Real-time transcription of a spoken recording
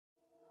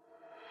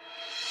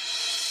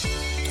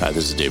Hi,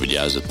 this is David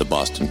Yaz at the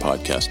Boston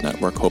Podcast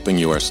Network, hoping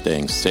you are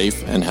staying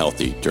safe and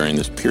healthy during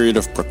this period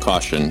of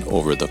precaution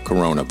over the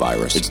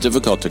coronavirus. It's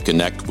difficult to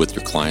connect with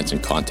your clients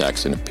and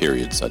contacts in a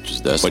period such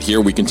as this, but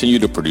here we continue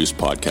to produce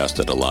podcasts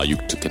that allow you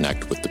to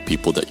connect with the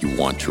people that you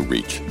want to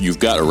reach. You've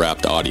got a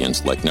wrapped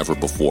audience like never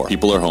before.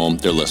 People are home,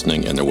 they're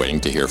listening, and they're waiting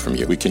to hear from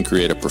you. We can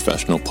create a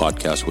professional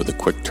podcast with a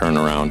quick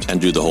turnaround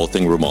and do the whole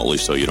thing remotely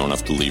so you don't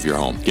have to leave your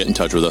home. Get in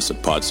touch with us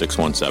at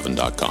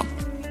pod617.com.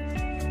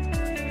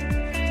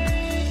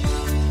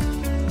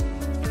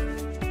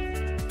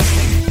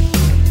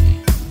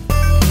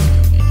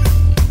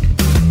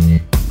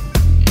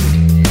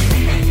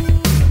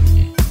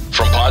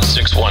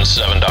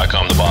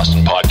 Pod617.com, the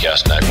Boston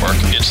Podcast Network.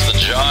 It's the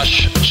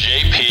Josh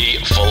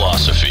JP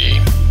Philosophy.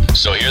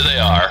 So here they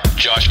are,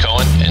 Josh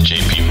Cohen and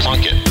JP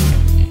Plunkett.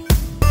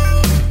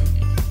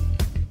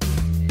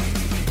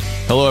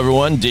 Hello,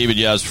 everyone. David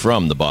Yaz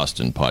from the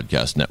Boston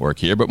Podcast Network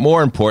here. But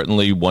more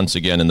importantly, once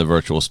again in the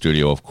virtual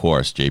studio, of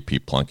course,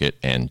 JP Plunkett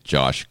and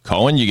Josh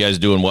Cohen. You guys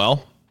doing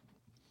well?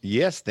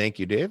 Yes, thank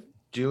you, Dave.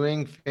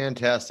 Doing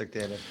fantastic,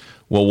 David.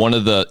 Well, one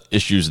of the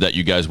issues that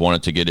you guys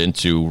wanted to get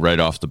into right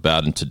off the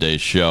bat in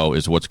today's show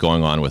is what's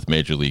going on with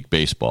Major League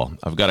Baseball.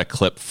 I've got a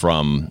clip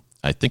from,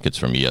 I think it's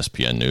from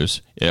ESPN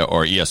News,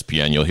 or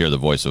ESPN. You'll hear the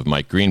voice of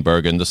Mike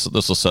Greenberg, and this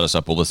will set us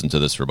up. We'll listen to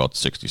this for about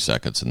 60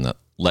 seconds and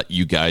let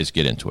you guys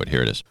get into it.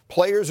 Here it is.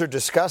 Players are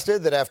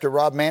disgusted that after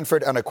Rob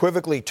Manfred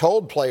unequivocally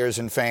told players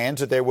and fans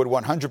that there would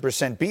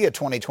 100% be a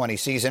 2020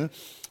 season,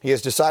 he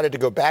has decided to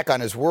go back on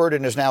his word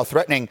and is now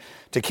threatening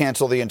to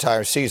cancel the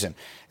entire season.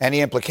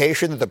 Any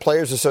implication that the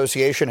Players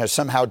Association has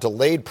somehow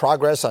delayed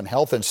progress on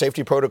health and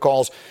safety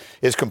protocols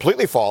is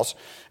completely false,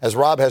 as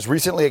Rob has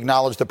recently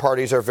acknowledged the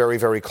parties are very,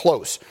 very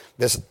close.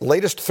 This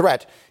latest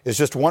threat is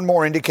just one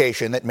more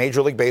indication that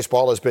Major League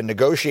Baseball has been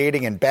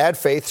negotiating in bad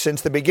faith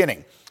since the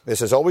beginning.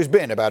 This has always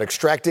been about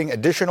extracting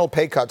additional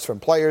pay cuts from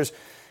players,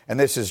 and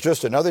this is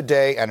just another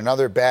day and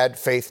another bad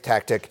faith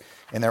tactic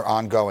in their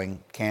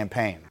ongoing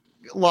campaign.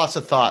 Lots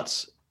of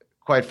thoughts,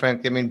 quite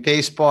frankly. I mean,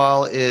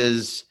 baseball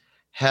has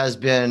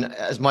been,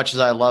 as much as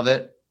I love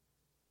it,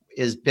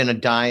 has been a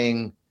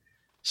dying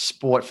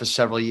sport for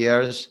several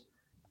years.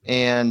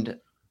 And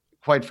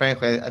quite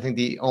frankly, I think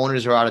the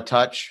owners are out of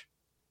touch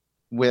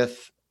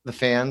with the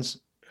fans.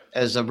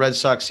 As a Red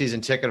Sox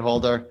season ticket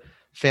holder,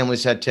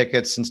 families had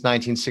tickets since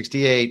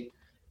 1968.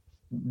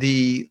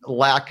 The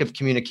lack of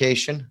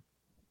communication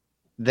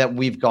that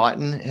we've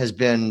gotten has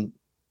been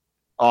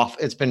off.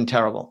 It's been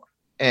terrible.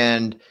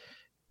 And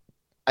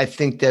I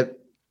think that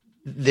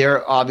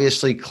they're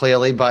obviously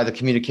clearly, by the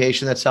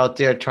communication that's out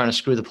there, trying to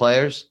screw the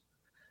players.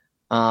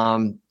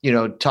 Talking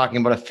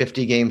about a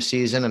 50-game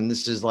season, and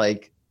this is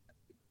like,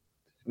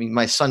 I mean,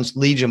 my son's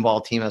Legion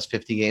ball team has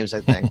 50 games, I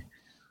think.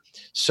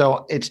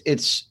 So they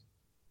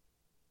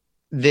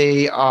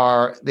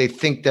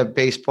think that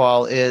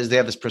they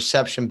have this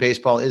perception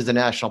baseball is the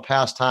national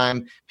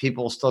pastime.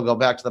 People will still go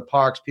back to the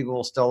parks. People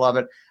will still love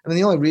it. I mean,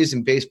 the only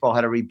reason baseball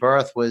had a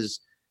rebirth was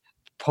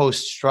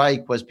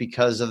post-strike was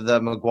because of the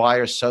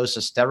Maguire-Sosa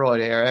steroid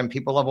era, and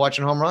people love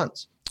watching home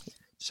runs.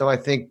 So I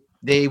think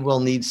they will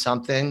need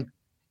something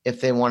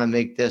if they want to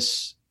make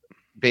this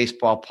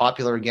baseball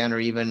popular again or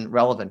even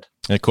relevant.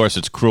 And of course,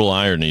 it's cruel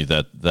irony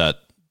that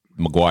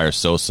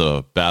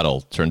Maguire-Sosa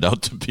battle turned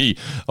out to be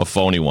a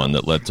phony one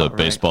that led to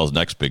baseball's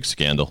next big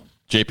scandal.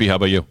 JP, how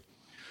about you?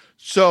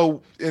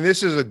 So, and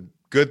this is a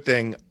good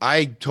thing.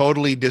 I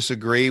totally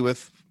disagree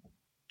with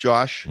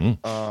Josh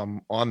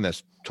on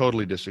this.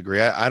 Totally disagree.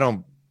 I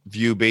don't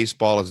view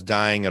baseball as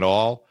dying at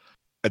all.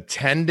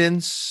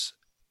 Attendance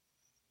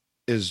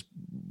is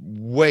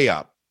way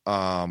up.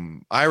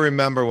 I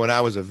remember when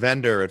I was a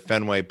vendor at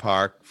Fenway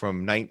Park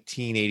from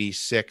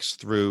 1986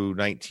 through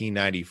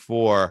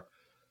 1994,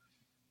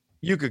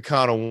 you could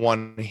count on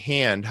one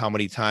hand how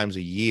many times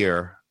a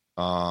year,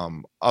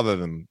 other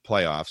than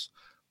playoffs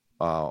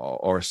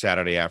or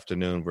Saturday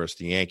afternoon versus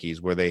the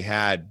Yankees, where they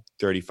had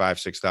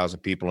 6,000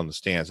 people in the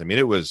stands. I mean,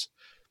 it was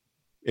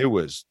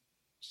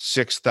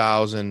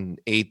 6,000,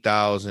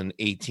 8,000,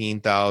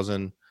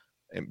 18,000.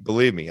 And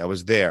believe me, I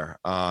was there.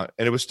 And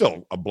it was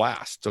still a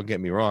blast. Don't get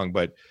me wrong.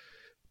 But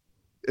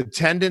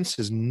attendance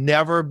has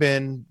never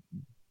been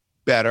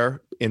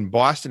better in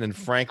Boston and,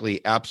 frankly,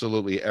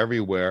 absolutely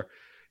everywhere.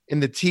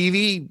 In the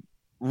TV,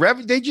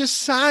 they just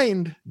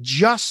signed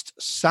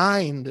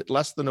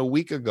less than a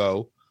week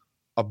ago,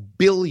 $1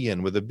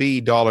 billion with a B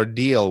dollar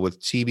deal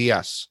with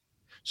TBS.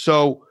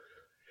 So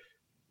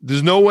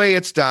there's no way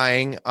it's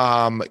dying.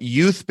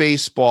 Youth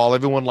baseball,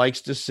 everyone likes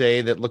to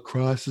say that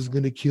lacrosse is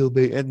going to kill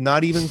baseball, and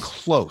not even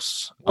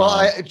close.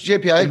 Well,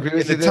 JP, I agree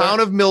with you. In the town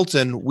of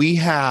Milton, we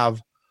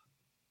have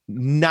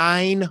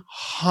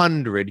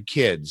 900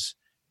 kids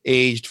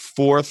aged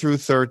 4 through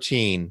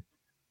 13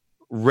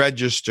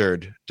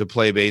 registered to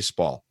play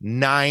baseball.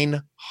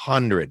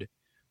 900.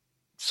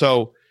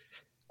 So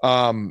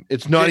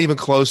it's not even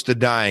close to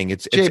dying.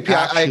 It's JP,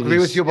 I agree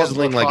with you about the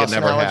lacrosse like it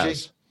never analogy.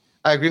 has.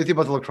 I agree with you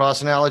about the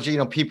lacrosse analogy.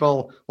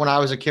 People, when I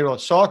was a kid, were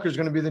like, soccer is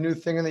going to be the new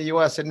thing in the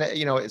U.S. And,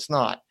 it's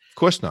not. Of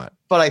course not.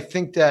 But I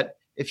think that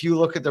if you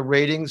look at the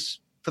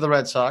ratings for the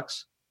Red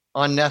Sox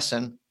on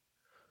NESN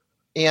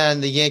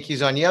and the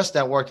Yankees on Yes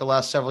Network the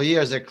last several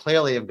years that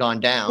clearly have gone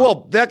down.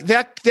 Well,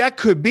 that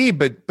could be,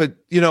 but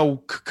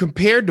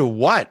compared to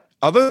what?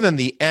 Other than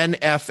the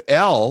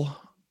NFL,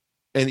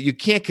 and you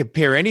can't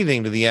compare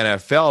anything to the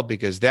NFL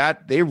because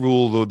that they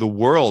rule the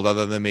world,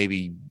 other than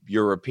maybe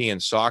European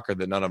soccer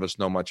that none of us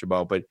know much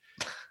about. But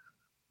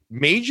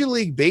Major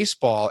League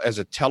Baseball as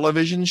a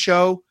television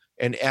show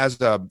and as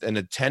an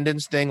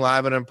attendance thing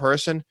live and in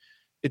person,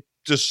 it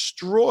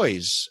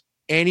destroys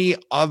any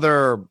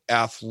other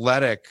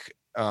athletic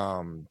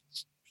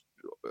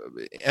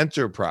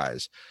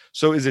enterprise.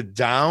 So is it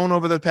down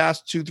over the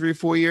past 2, 3,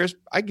 4 years?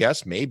 I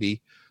guess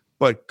maybe,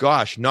 but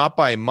gosh, not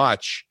by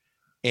much.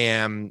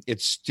 And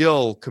it's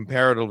still,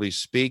 comparatively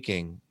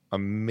speaking, a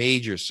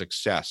major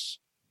success.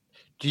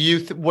 Do you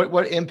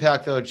what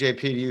impact though, JP,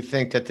 do you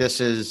think that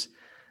this is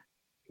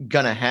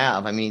gonna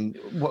have? I mean,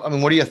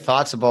 what are your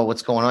thoughts about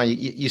what's going on?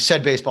 You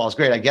said baseball is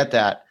great. I get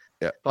that.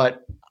 Yeah.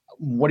 But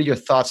what are your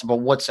thoughts about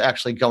what's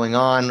actually going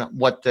on?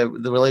 What the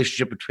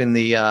relationship between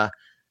the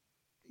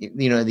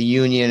the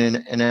union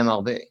and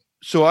MLB?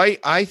 So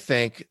I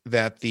think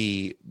that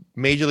the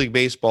Major League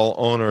Baseball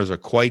owners are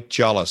quite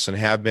jealous and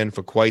have been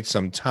for quite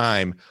some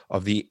time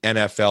of the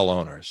NFL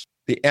owners.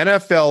 The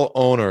NFL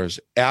owners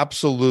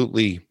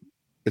absolutely,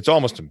 it's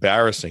almost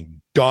embarrassing,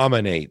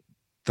 dominate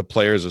the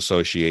Players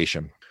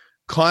Association.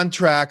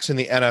 Contracts in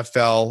the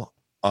NFL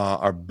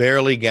are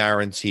barely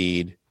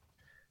guaranteed.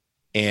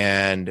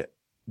 And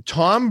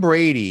Tom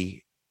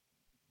Brady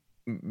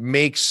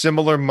makes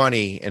similar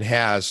money and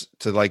has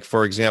to, like,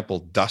 for example,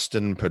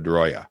 Dustin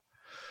Pedroia.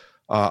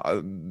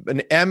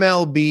 An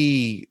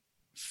MLB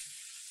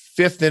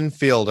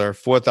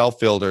fourth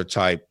outfielder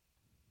type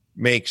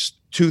makes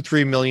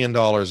 $2-3 million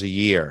a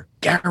year,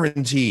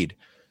 guaranteed.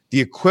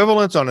 The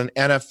equivalent on an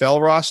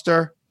NFL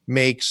roster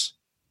makes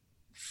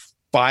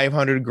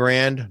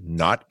 $500,000,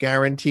 not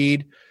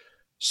guaranteed.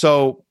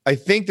 So I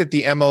think that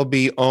the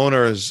MLB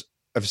owners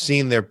have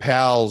seen their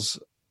pals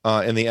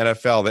in the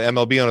NFL. The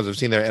MLB owners have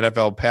seen their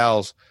NFL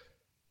pals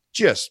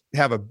just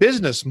have a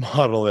business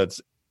model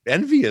that's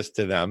envious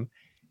to them.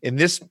 And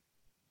this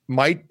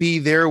might be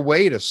their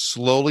way to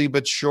slowly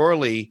but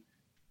surely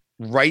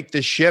right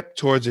the ship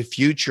towards a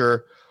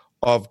future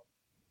of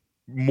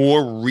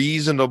more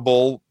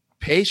reasonable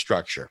pay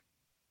structure.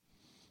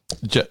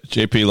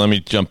 JP, let me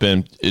jump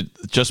in.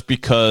 Just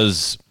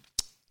because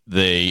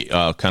they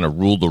kind of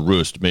ruled the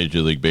roost,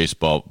 Major League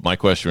Baseball, my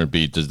question would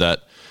be, does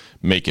that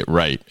make it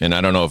right? And I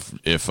don't know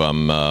if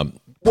I'm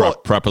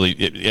properly.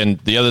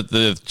 And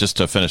just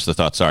to finish the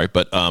thought, sorry,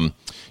 but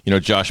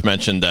Josh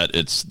mentioned that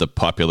it's the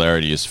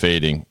popularity is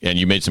fading, and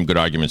you made some good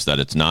arguments that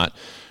it's not.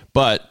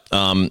 But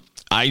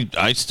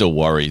I still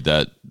worry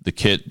that the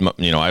kid,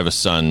 I have a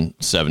son,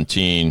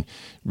 17,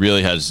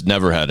 really has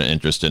never had an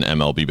interest in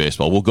MLB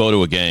baseball. Will go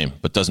to a game,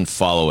 but doesn't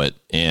follow it.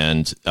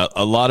 And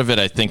a lot of it,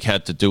 I think,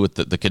 had to do with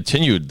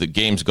the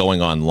games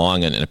going on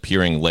long and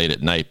appearing late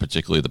at night,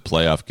 particularly the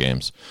playoff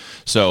games.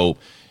 So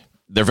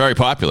they're very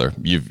popular.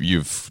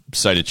 You've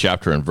cited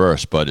chapter and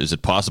verse, but is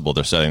it possible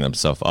they're setting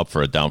themselves up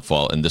for a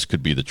downfall, and this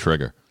could be the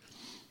trigger?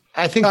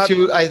 I think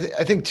too. I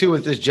think too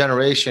with this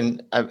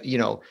generation,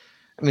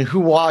 who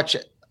watch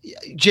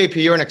JP?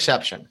 You're an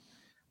exception.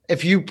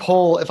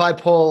 If I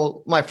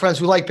pull my friends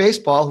who like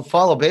baseball, who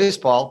follow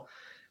baseball,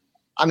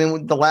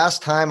 the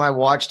last time I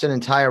watched an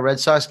entire Red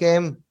Sox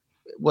game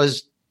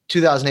was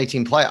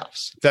 2018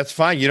 playoffs. That's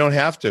fine. You don't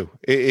have to.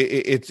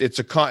 It's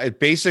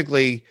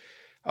basically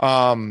a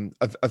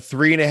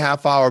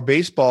 3.5 hour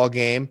baseball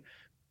game.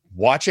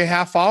 Watch a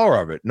half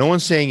hour of it. No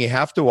one's saying you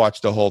have to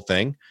watch the whole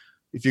thing.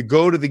 If you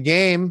go to the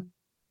game,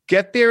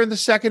 get there in the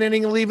second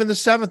inning and leave in the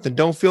seventh, and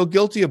don't feel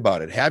guilty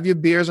about it. Have your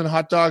beers and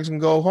hot dogs and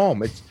go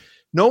home.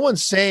 No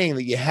one's saying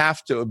that you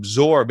have to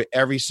absorb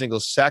every single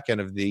second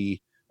of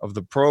the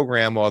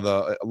program or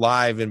the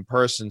live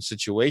in-person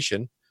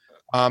situation.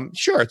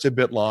 Sure, it's a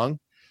bit long.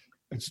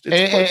 It's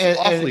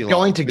awfully long.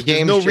 Going to games,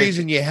 there's no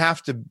reason you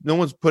have to. No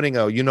one's putting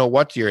a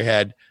to your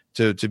head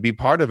to be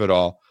part of it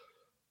all.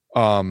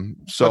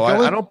 So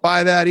I don't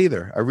buy that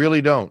either. I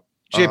really don't.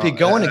 JP,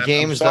 going to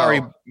games, I'm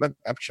sorry.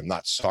 Actually, I'm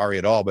not sorry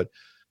at all. But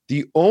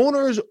the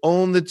owners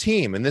own the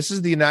team, and this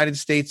is the United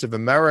States of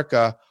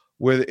America,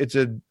 where it's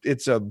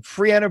a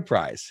free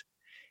enterprise.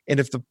 And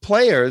if the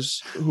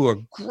players who are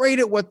great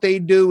at what they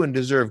do and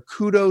deserve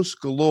kudos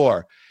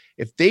galore,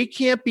 if they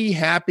can't be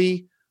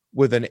happy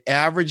with an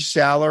average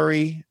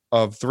salary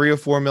of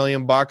 $3 or $4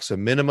 million, a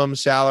minimum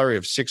salary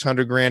of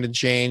 $600,000 and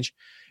change,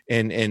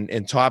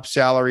 and top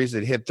salaries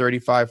that hit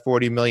 35,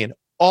 40 million,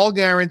 all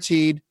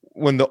guaranteed,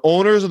 when the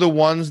owners are the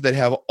ones that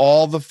have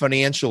all the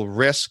financial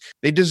risk,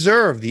 they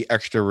deserve the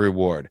extra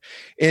reward.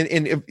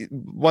 And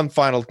one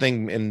final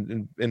thing,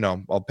 and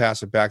I'll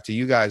pass it back to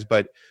you guys,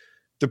 but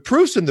the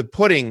proof's in the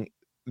pudding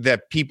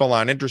that people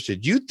aren't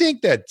interested. You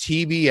think that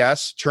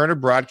TBS, Turner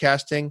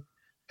Broadcasting,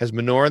 has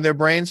manure in their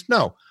brains?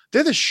 No.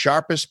 They're the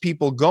sharpest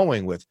people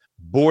going with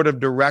board of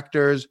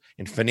directors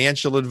and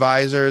financial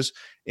advisors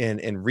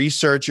and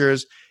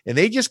researchers, and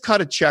they just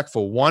cut a check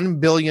for $1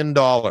 billion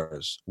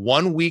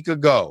 1 week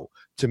ago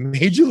to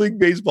Major League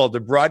Baseball to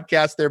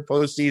broadcast their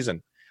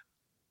postseason.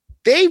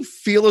 They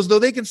feel as though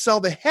they can sell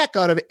the heck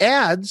out of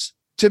ads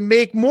to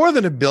make more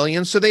than $1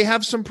 billion so they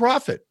have some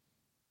profit.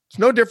 It's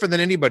no different than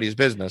anybody's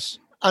business.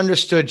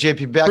 Understood,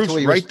 JP. Back to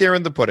what you right there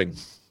in the pudding.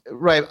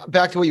 Right.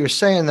 Back to what you were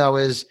saying, though,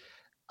 is,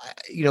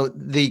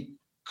 the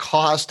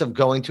cost of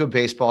going to a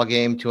baseball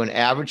game to an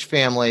average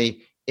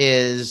family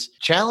is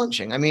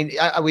challenging. I mean,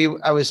 I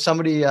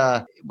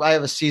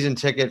have a season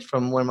ticket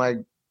from when my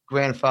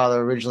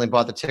grandfather originally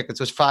bought the tickets.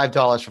 It was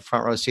 $5 for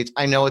front row seats.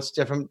 I know it's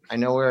different. I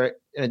know we're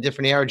in a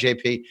different era,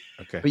 JP.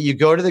 Okay. But you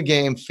go to the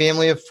game,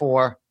 family of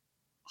four,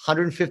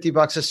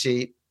 $150 a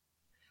seat.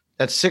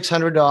 That's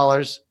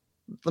 $600.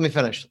 Let me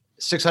finish.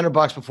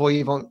 $600 before you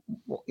even,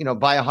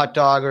 buy a hot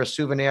dog or a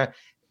souvenir.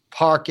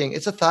 Parking.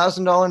 It's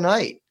 $1,000 a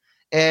night.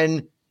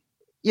 And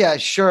yeah,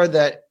 sure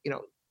that,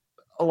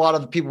 a lot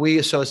of the people we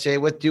associate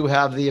with do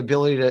have the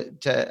ability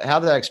to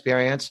have that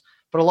experience,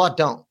 but a lot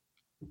don't.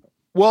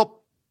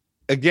 Well,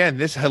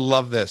 again, I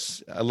love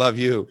this. I love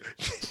you.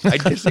 I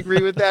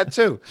disagree with that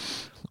too.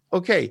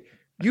 Okay.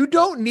 You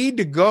don't need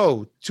to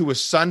go to a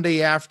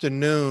Sunday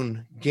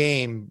afternoon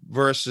game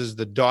versus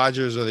the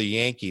Dodgers or the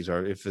Yankees,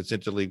 or if it's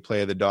interleague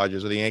play, the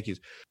Dodgers or the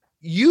Yankees.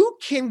 You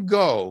can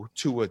go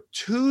to a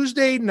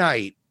Tuesday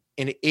night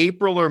in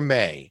April or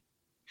May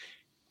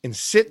and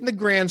sit in the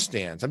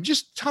grandstands. I'm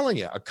just telling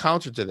you, a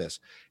counter to this.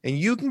 And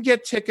you can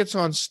get tickets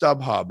on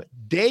StubHub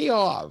day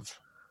of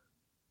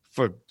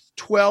for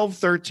 $12,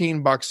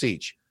 $13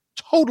 each.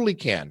 Totally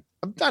can.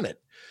 I've done it.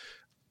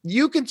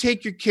 You can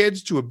take your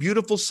kids to a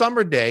beautiful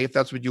summer day, if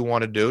that's what you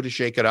want to do, to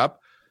shake it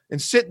up,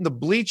 and sit in the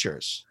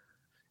bleachers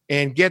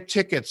and get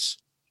tickets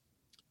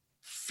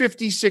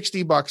 $50,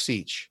 $60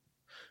 each.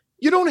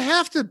 You don't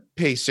have to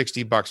pay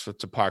 $60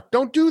 to park.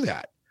 Don't do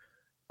that.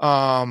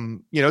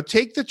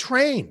 Take the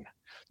train.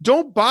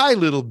 Don't buy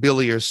little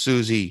Billy or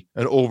Susie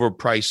an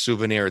overpriced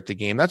souvenir at the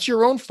game. That's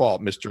your own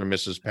fault, Mr. and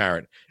Mrs.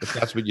 Parent, if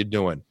that's what you're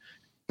doing.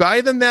 Buy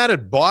them that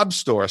at Bob's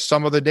store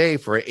some other day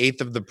for an eighth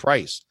of the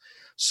price.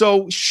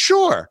 So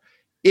sure,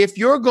 if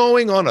you're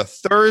going on a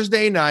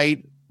Thursday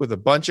night with a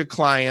bunch of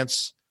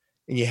clients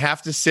and you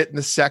have to sit in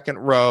the second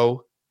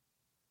row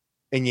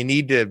and you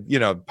need to,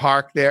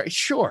 park there,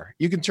 sure,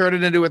 you can turn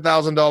it into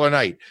 $1,000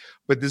 night.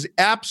 But there's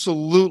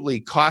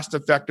absolutely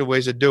cost-effective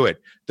ways to do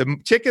it. The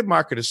ticket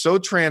market is so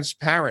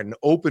transparent and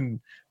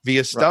open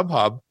via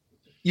StubHub. Right.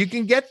 You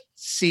can get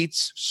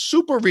seats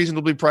super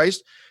reasonably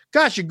priced.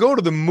 Gosh, you go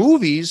to the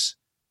movies,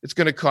 it's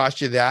going to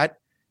cost you that.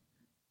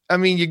 I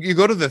mean, you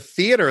go to the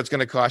theater, it's going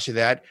to cost you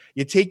that.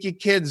 You take your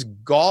kids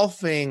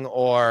golfing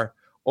or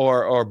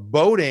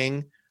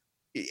boating,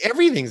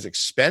 everything's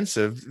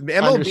expensive.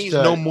 MLB is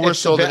no more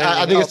so than anything.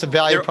 I think it's a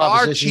value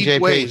proposition, there are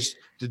cheap JP. ways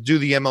to do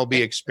the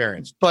MLB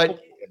experience. But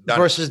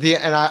versus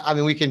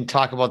we can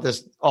talk about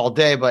this all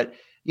day, but,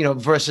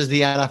 versus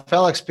the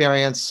NFL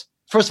experience,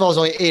 first of all, there's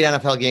only 8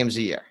 NFL games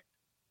a year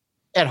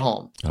at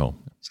home.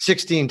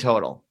 16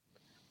 total.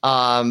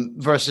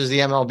 Versus the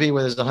MLB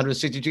where there's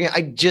 162 games.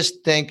 I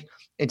just think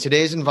in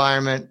today's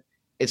environment,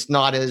 it's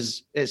not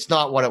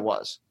what it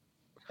was.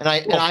 And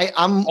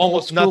I'm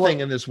almost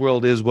nothing in this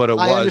world is what it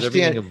was. Understand.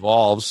 Everything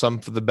evolves, some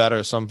for the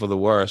better, some for the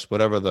worse,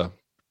 whatever the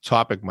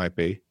topic might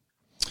be.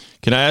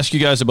 Can I ask you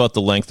guys about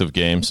the length of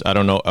games? I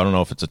don't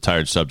know if it's a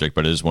tired subject,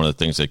 but it is one of the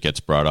things that gets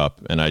brought up,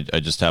 and I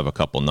just have a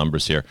couple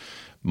numbers here.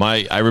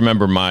 I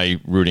remember my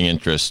rooting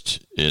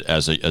interest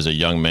as a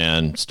young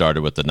man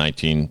started with the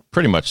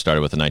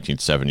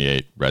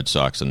 1978 Red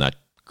Sox and that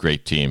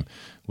great team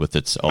with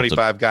its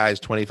 25 guys,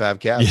 25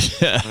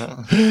 caps.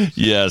 Yeah.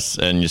 Yes,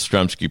 and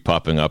Yastrzemski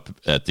popping up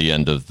at the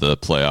end of the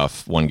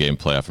playoff, one-game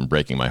playoff, and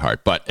breaking my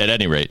heart. But at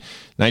any rate,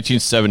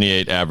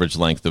 1978 average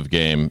length of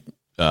game,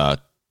 2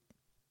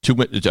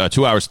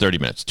 hours, 30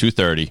 minutes,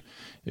 2:30.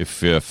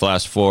 If you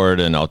fast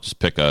forward, and I'll just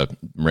pick a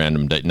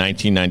random date,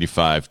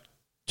 1995,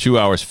 2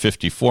 hours,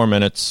 54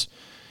 minutes,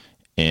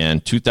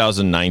 and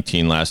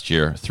 2019 last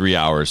year, 3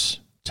 hours,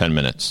 10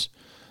 minutes.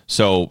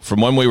 So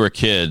from when we were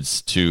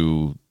kids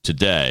to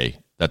today,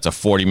 that's a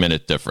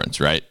 40-minute difference,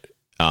 right?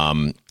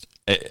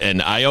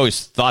 And I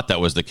always thought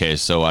that was the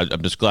case, so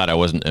I'm just glad I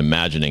wasn't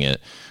imagining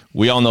it.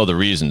 We all know the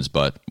reasons,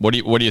 but what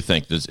do you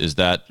think? Is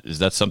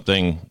that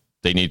something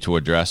they need to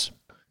address?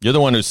 You're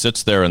the one who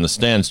sits there in the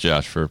stands,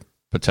 Josh, for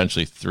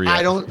potentially 3 hours.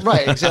 I don't,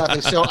 right,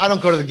 exactly. So I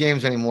don't go to the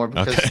games anymore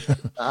because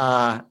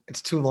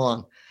it's too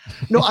long.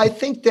 No, I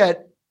think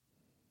that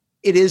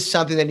it is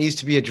something that needs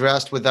to be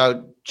addressed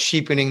without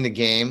cheapening the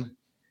game.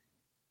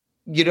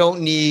 You don't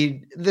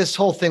need this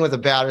whole thing with the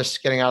batters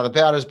getting out of the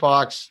batter's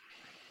box,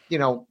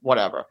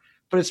 whatever.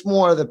 But it's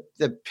more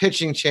the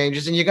pitching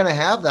changes, and you're going to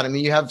have that. I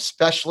mean, you have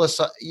specialists,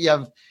 you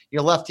have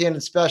your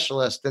left-handed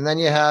specialist, and then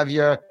you have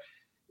your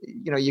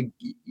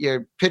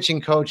pitching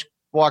coach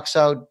walks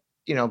out,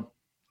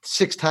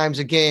 6 times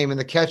a game, and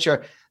the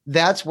catcher.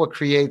 That's what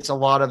creates a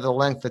lot of the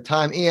length of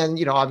time,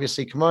 and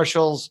obviously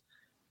commercials.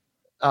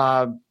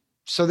 So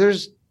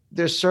there's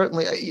there's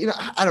certainly,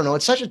 I don't know.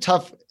 It's such a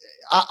tough,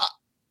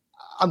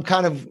 I'm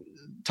kind of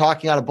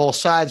talking out of both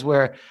sides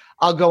where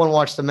I'll go and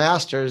watch the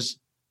Masters.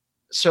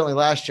 Certainly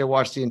last year,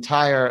 watched the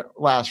entire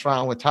last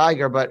round with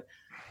Tiger, but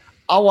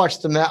I'll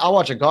watch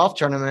a golf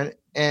tournament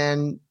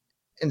and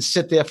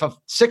sit there for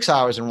 6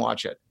 hours and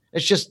watch it.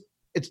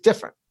 It's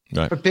different.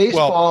 Right. But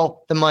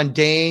baseball, the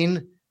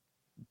mundane,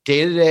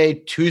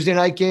 day-to-day Tuesday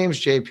night games,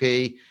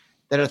 JP,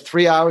 that are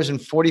 3 hours and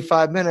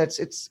 45 minutes,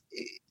 it's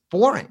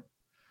boring.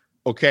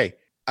 Okay.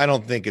 I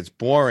don't think it's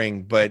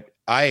boring, but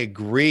I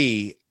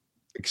agree,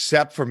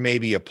 except for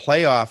maybe a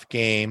playoff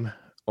game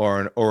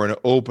or an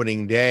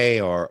opening day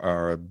or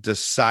a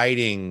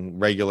deciding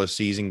regular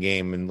season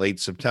game in late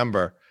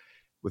September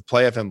with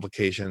playoff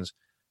implications.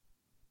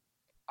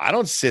 I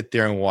don't sit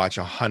there and watch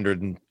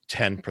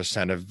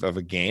 110% of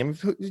a game.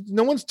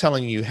 No one's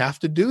telling you have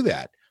to do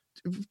that.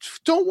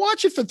 Don't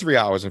watch it for 3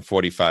 hours and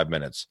 45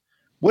 minutes.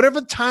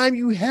 Whatever time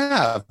you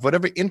have,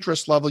 whatever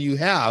interest level you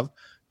have,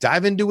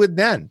 dive into it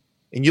then.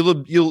 And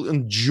you'll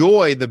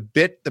enjoy the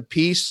bit, the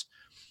piece,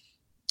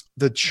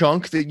 the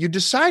chunk that you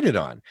decided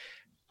on.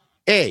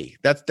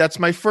 That's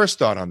my first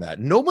thought on that.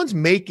 No one's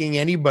making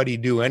anybody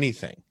do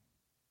anything.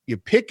 You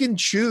pick and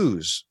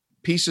choose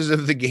pieces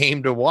of the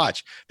game to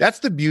watch. That's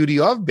the beauty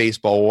of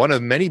baseball. One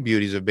of many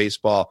beauties of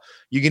baseball.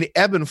 You can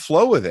ebb and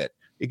flow with it.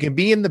 It can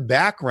be in the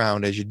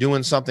background as you're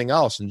doing something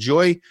else.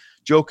 Enjoy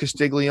Joe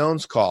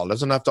Castiglione's call. It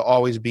doesn't have to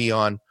always be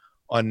on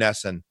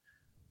Nesson.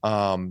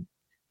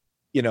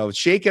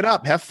 Shake it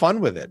up. Have fun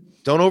with it.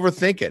 Don't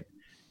overthink it.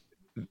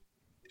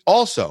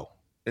 Also,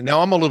 and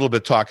now I'm a little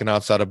bit talking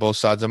outside of both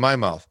sides of my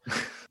mouth.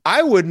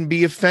 I wouldn't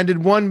be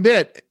offended one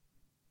bit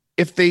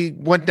if they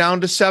went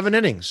down to 7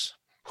 innings.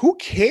 Who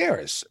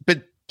cares?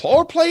 But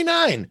or play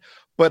 9.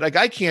 But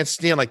I can't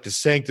stand the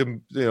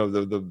sanctum.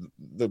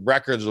 The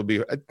records will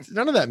be.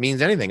 None of that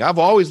means anything. I've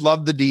always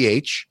loved the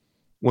DH.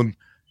 When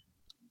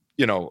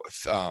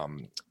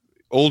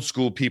old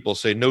school people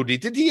say no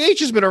DH. The DH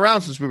has been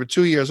around since we were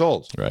 2 years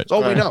old. Right. That's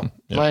all we know.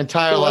 Yeah. My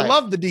entire life. I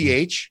love the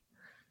DH.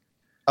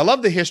 I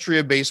love the history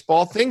of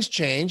baseball. Things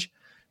change.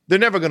 They're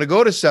never going to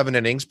go to 7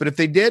 innings, but if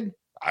they did,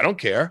 I don't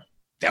care.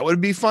 That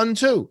would be fun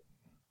too.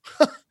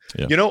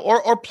 Yeah.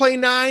 Or play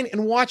 9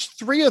 and watch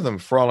 3 of them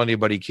for all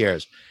anybody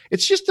cares.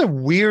 It's just a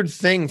weird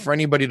thing for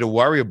anybody to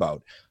worry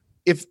about.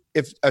 If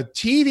a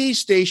TV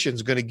station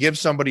is going to give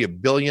somebody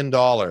 $1 billion,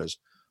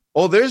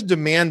 there's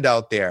demand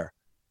out there.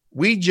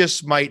 We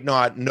just might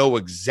not know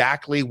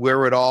exactly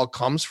where it all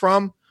comes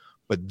from,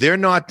 but they're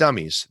not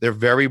dummies. They're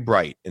very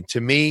bright. And to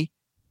me,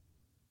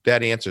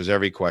 that answers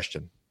every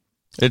question.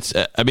 It's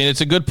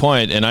a good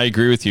point, and I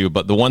agree with you,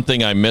 but the one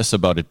thing I miss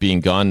about it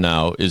being gone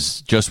now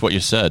is just what you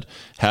said,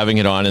 having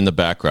it on in the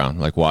background,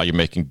 like while you're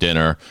making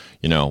dinner,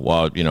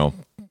 while,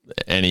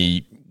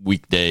 any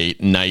weekday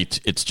night,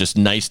 it's just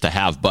nice to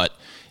have. But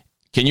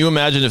can you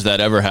imagine if that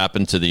ever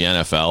happened to the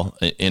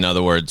NFL? In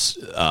other words,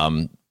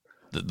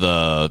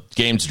 the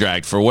game's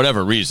dragged for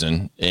whatever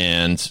reason,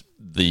 and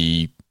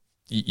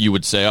you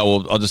would say,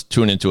 I'll just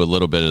tune into a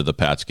little bit of the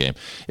Pats game.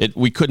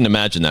 We couldn't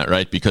imagine that,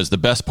 right? Because the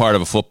best part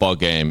of a football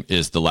game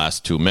is the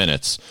last 2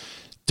 minutes.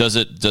 Does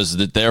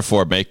it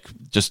therefore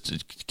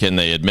can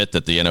they admit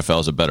that the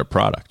NFL is a better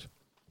product?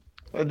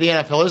 The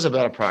NFL is a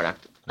better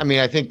product. I mean,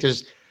 I think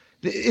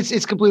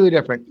it's completely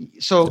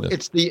different. So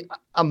it's the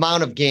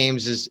amount of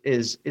games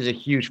is a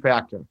huge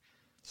factor.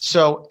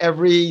 So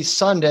every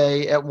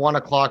Sunday at 1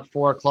 o'clock,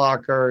 4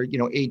 o'clock, or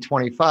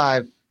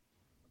 8:25,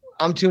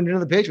 I'm tuned into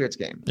the Patriots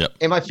game. Yep.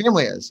 And my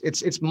family is.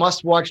 It's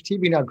must-watch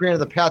TV. Now, granted,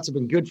 the Pats have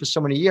been good for so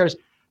many years,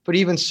 but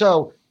even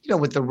so,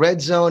 with the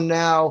red zone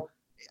now,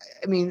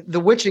 I mean,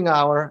 the witching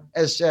hour,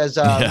 as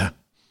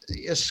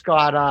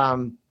Scott,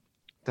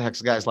 the heck's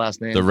the guy's last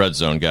name? The red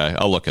zone guy.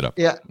 I'll look it up.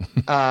 Yeah.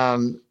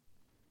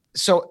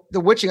 So the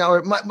witching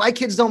hour, my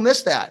kids don't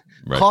miss that.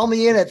 Right. Call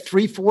me in at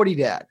 3:40,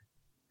 Dad.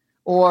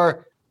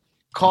 Or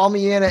call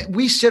me in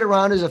we sit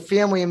around as a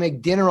family and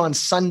make dinner on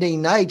Sunday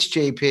nights,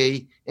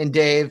 JP and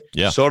Dave.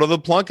 Yeah. So do the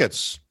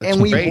Plunkets. That's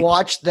and we great.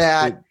 watch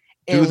that.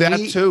 Do that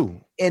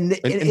too. And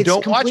it's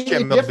don't watch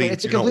MLB. Different.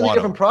 It's a completely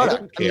different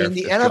product. I mean,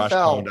 the NFL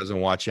Josh doesn't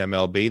watch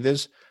MLB.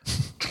 There's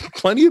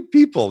plenty of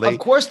people. Of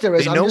course there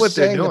is. They know what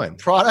they're doing.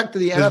 The product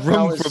of the There's NFL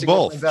room is for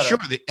both. better. Sure,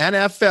 the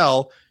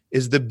NFL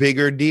is the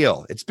bigger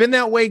deal. It's been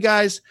that way,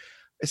 guys,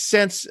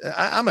 since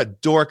I'm a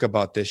dork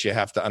about this. You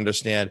have to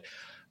understand.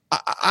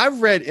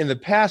 I've read in the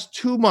past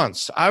 2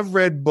 months, I've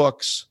read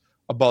books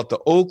about the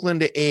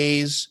Oakland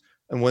A's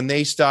and when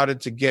they started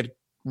to get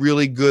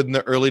really good in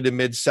the early to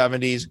mid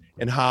 70s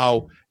and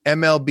how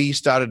MLB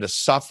started to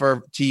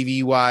suffer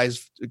TV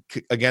wise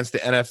against the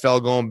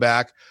NFL going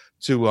back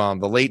to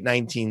the late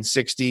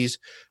 1960s.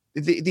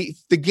 The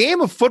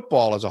game of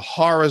football is a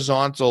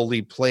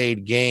horizontally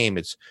played game.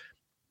 It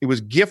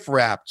was gift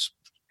wrapped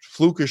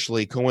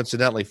flukishly,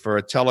 coincidentally, for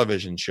a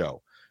television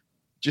show.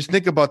 Just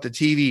think about the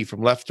TV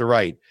from left to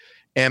right.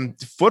 And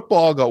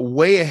football got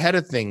way ahead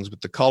of things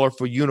with the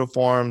colorful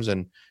uniforms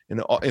and in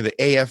the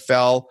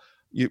AFL.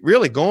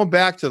 Really, going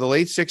back to the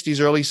late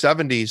 60s, early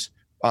 70s,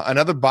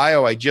 Another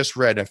bio I just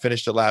read, I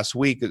finished it last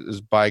week,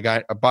 is by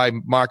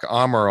Mark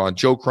Armour on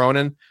Joe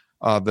Cronin,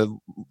 the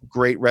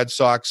great Red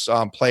Sox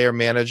player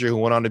manager who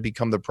went on to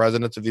become the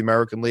president of the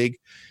American League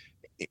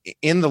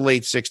in the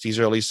late 60s,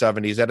 early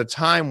 70s, at a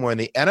time when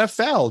the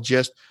NFL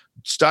just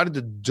started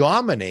to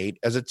dominate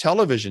as a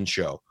television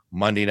show.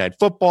 Monday Night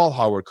Football,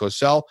 Howard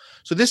Cosell.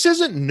 So this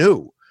isn't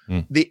new.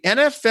 The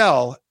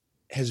NFL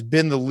has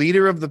been the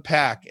leader of the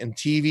pack in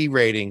TV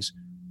ratings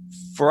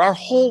for our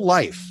whole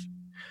life.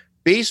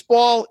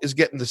 Baseball is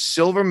getting the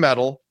silver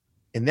medal,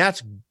 and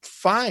that's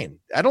fine.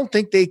 I don't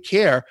think they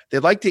care. They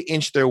like to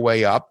inch their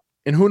way up,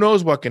 and who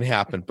knows what can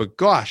happen. But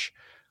gosh,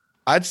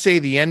 I'd say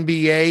the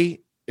NBA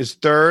is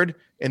third,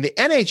 and the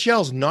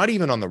NHL is not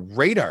even on the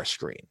radar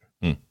screen.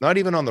 Not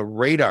even on the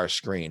radar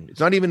screen. It's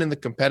not even in the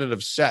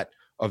competitive set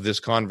of this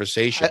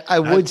conversation. I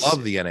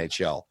love the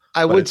NHL.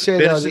 I would say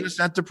though,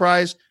 business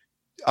enterprise,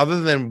 other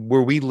than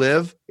where we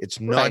live, it's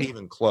not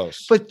even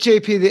close. But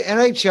JP, the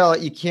NHL,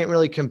 you can't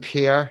really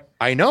compare.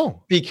 I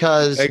know,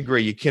 because I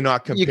agree. You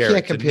cannot compare. You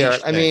can't compare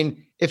it. I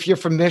mean, if you're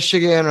from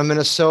Michigan or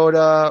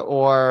Minnesota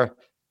or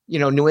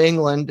New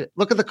England,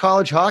 look at the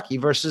college hockey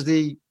versus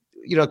the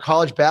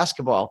college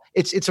basketball.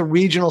 It's a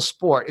regional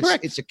sport.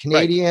 It's a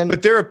Canadian. Right.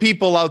 But there are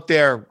people out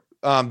there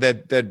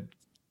that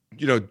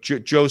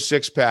Joe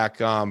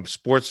Sixpack,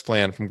 sports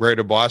fan from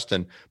Greater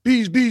Boston,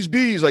 bees.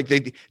 Like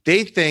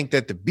they think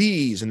that the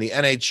bees and the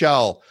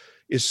NHL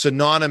is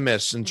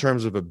synonymous in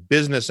terms of a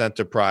business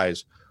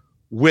enterprise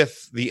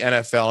with the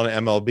NFL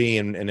and MLB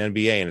and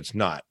NBA, and it's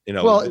not.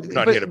 We're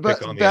not here to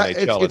pick on the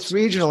NHL. It's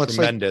regional. It's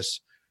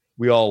tremendous.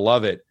 We all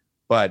love it,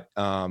 but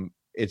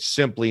it's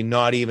simply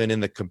not even in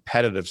the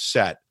competitive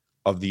set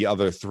of the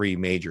other three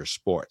major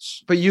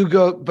sports. But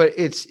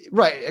it's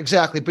right,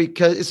 exactly,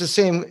 because it's the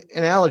same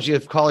analogy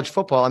of college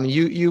football. I mean,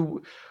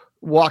 you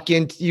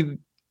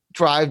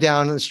drive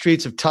down the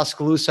streets of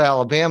Tuscaloosa,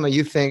 Alabama,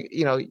 you think,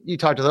 you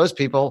talk to those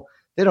people,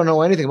 they don't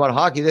know anything about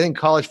hockey. They think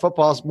college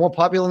football is more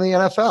popular than the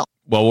NFL.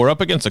 Well, we're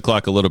up against the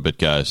clock a little bit,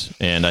 guys,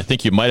 and I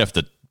think you might have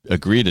to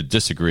agree to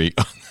disagree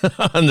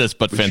on this,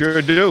 but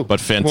sure do. But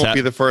fantastic. Won't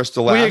be the first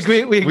to last.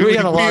 We agree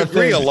on a lot of things.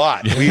 We agree a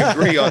lot. We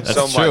agree on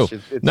so true. much.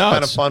 It's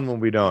kind of fun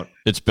when we don't.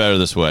 It's better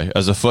this way.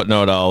 As a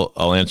footnote,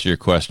 I'll answer your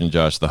question,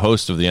 Josh. The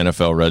host of the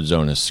NFL Red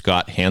Zone is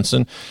Scott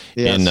Hansen.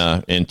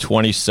 Yes. In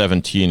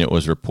 2017, it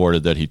was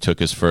reported that he took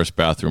his first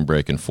bathroom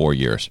break in 4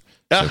 years.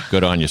 So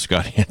good on you,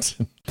 Scott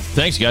Hansen.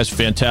 Thanks, guys.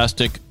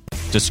 Fantastic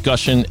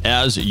discussion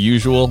as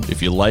usual.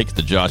 If you like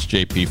the Josh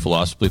JP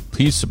philosophy,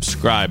 please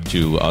subscribe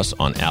to us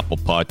on Apple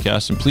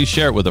Podcasts, and please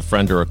share it with a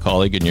friend or a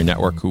colleague in your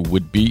network who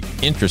would be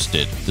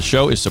interested. The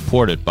show is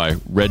supported by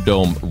Red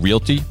Dome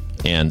Realty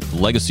and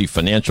Legacy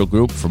Financial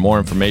Group. For more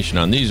information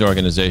on these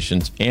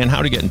organizations and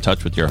how to get in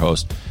touch with your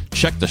host,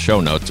 check the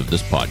show notes of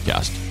this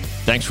podcast.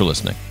 Thanks for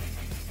listening.